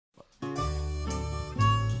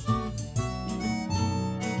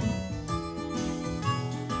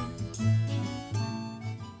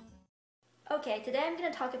Okay, today I'm going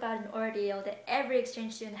to talk about an ordeal that every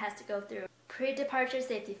exchange student has to go through. Pre-departure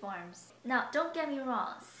safety forms. Now, don't get me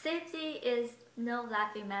wrong, safety is no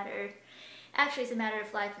laughing matter. Actually, it's a matter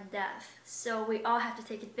of life and death, so we all have to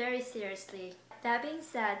take it very seriously. That being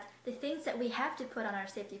said, the things that we have to put on our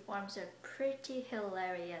safety forms are pretty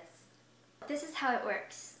hilarious. This is how it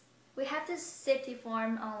works. We have this safety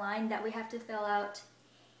form online that we have to fill out,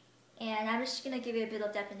 and I'm just going to give you a bit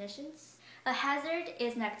of definitions. A hazard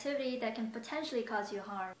is an activity that can potentially cause you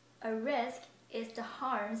harm. A risk is the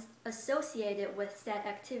harms associated with said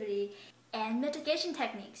activity, and mitigation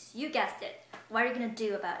techniques. You guessed it. What are you going to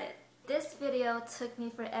do about it? This video took me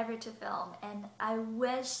forever to film, and I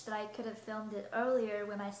wish that I could have filmed it earlier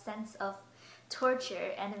when my sense of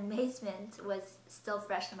torture and amazement was still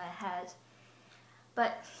fresh in my head.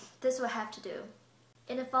 But this is what I have to do.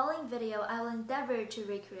 In the following video, I will endeavor to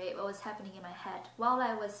recreate what was happening in my head while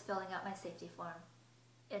I was filling out my safety form.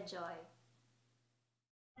 Enjoy.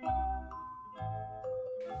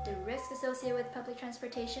 The risk associated with public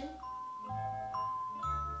transportation?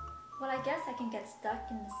 Well, I guess I can get stuck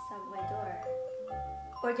in the subway door.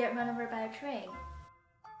 Or get run over by a train.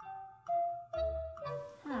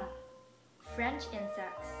 French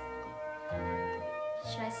insects.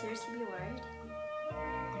 Should I seriously be worried?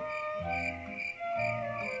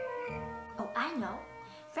 Oh, I know!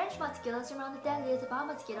 French mosquitoes are among the deadliest of all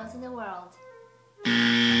mosquitoes in the world.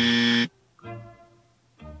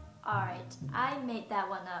 Alright, I made that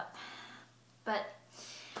one up. But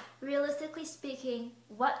realistically speaking,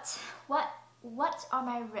 what are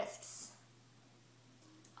my risks?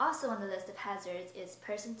 Also on the list of hazards is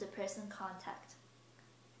person-to-person contact.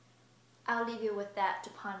 I'll leave you with that to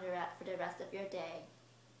ponder at for the rest of your day.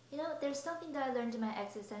 You know, there's something that I learned in my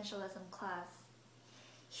existentialism class.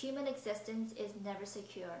 Human existence is never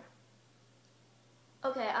secure.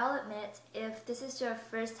 Okay, I'll admit, if this is your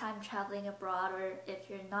first time traveling abroad or if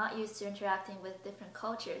you're not used to interacting with different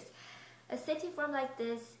cultures, a safety form like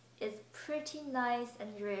this is pretty nice and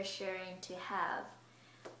reassuring to have.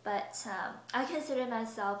 But I consider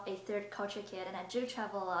myself a third culture kid and I do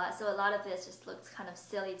travel a lot, so a lot of this just looks kind of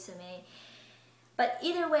silly to me. But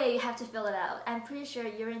either way, you have to fill it out. I'm pretty sure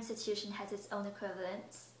your institution has its own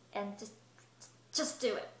equivalents, and just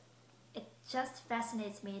do it. It just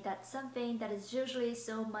fascinates me that something that is usually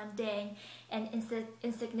so mundane and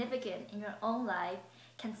insignificant in your own life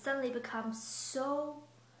can suddenly become so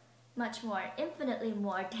much more, infinitely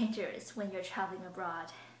more dangerous when you're traveling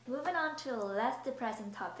abroad. Moving on to a less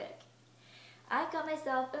depressing topic. I got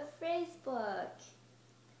myself a phrasebook.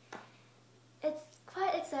 It's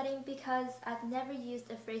quite exciting because I've never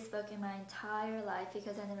used a phrasebook in my entire life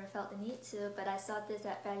because I never felt the need to, but I saw this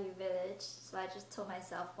at Value Village, so I just told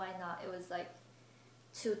myself why not. It was like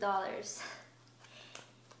 $2.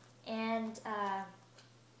 And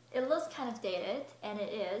it looks kind of dated, and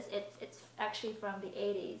it is. It's actually from the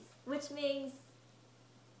 80s, which means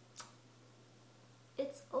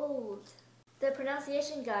it's old. The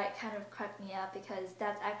pronunciation guide kind of cracked me up because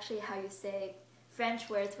that's actually how you say French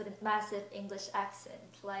words with a massive English accent,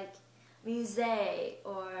 like musée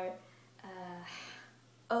or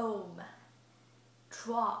homme,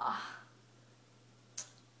 trois.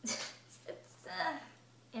 It's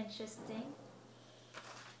interesting.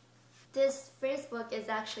 This phrasebook is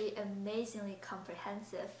actually amazingly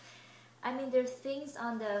comprehensive. I mean, there are things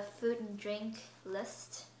on the food and drink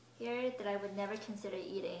list here that I would never consider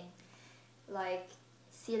eating, like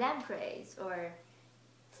sea lampreys or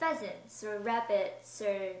pheasants or rabbits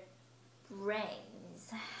or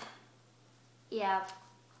brains. Yeah.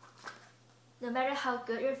 No matter how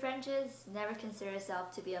good your French is, never consider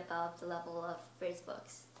yourself to be above the level of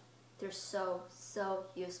phrasebooks. They're so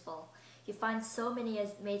useful. You find so many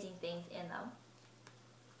amazing things in them.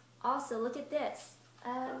 Also, look at this.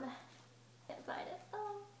 Can't find it.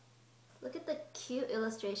 Oh. Look at the cute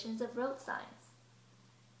illustrations of road signs.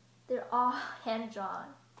 They're all hand-drawn.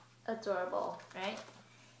 Adorable, right?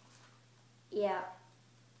 Yeah.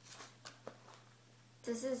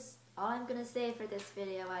 This is all I'm gonna say for this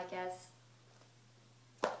video, I guess.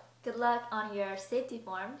 Good luck on your safety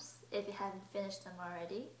forms if you haven't finished them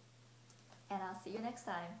already. And I'll see you next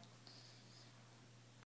time.